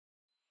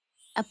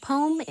A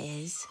poem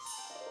is...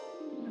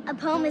 A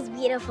poem is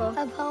beautiful.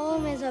 A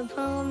poem is a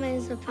poem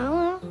is a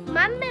poem.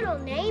 My middle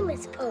name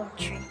is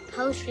poetry.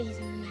 Poetry is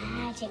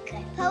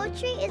magical.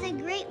 Poetry is a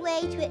great way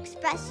to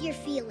express your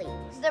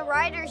feelings. The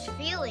writer's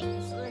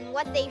feelings and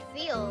what they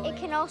feel. It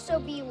can also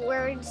be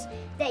words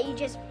that you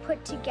just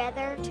put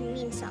together to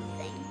mean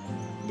something.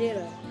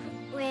 Ditto.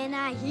 When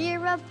I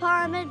hear a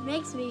poem, it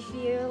makes me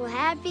feel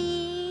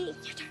happy.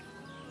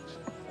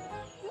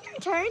 Your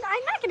turn.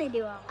 I'm not gonna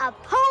do it. A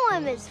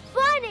poem is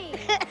funny.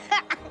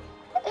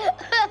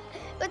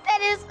 But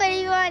that is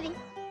funny.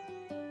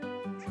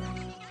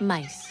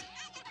 Mice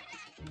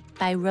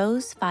by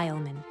Rose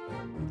Fyleman.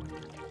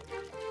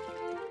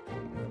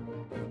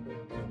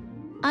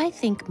 I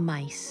think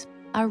mice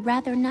are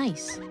rather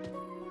nice.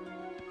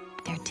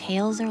 Their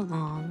tails are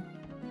long,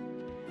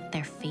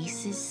 their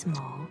faces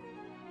small.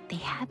 They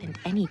haven't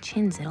any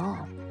chins at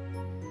all.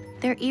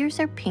 Their ears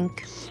are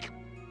pink,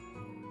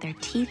 their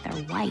teeth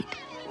are white.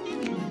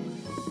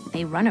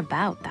 They run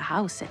about the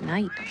house at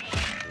night.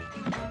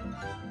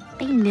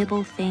 They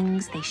nibble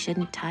things they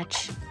shouldn't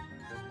touch,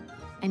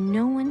 and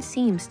no one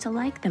seems to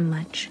like them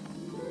much.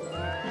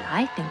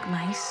 I think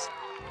mice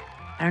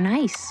are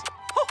nice.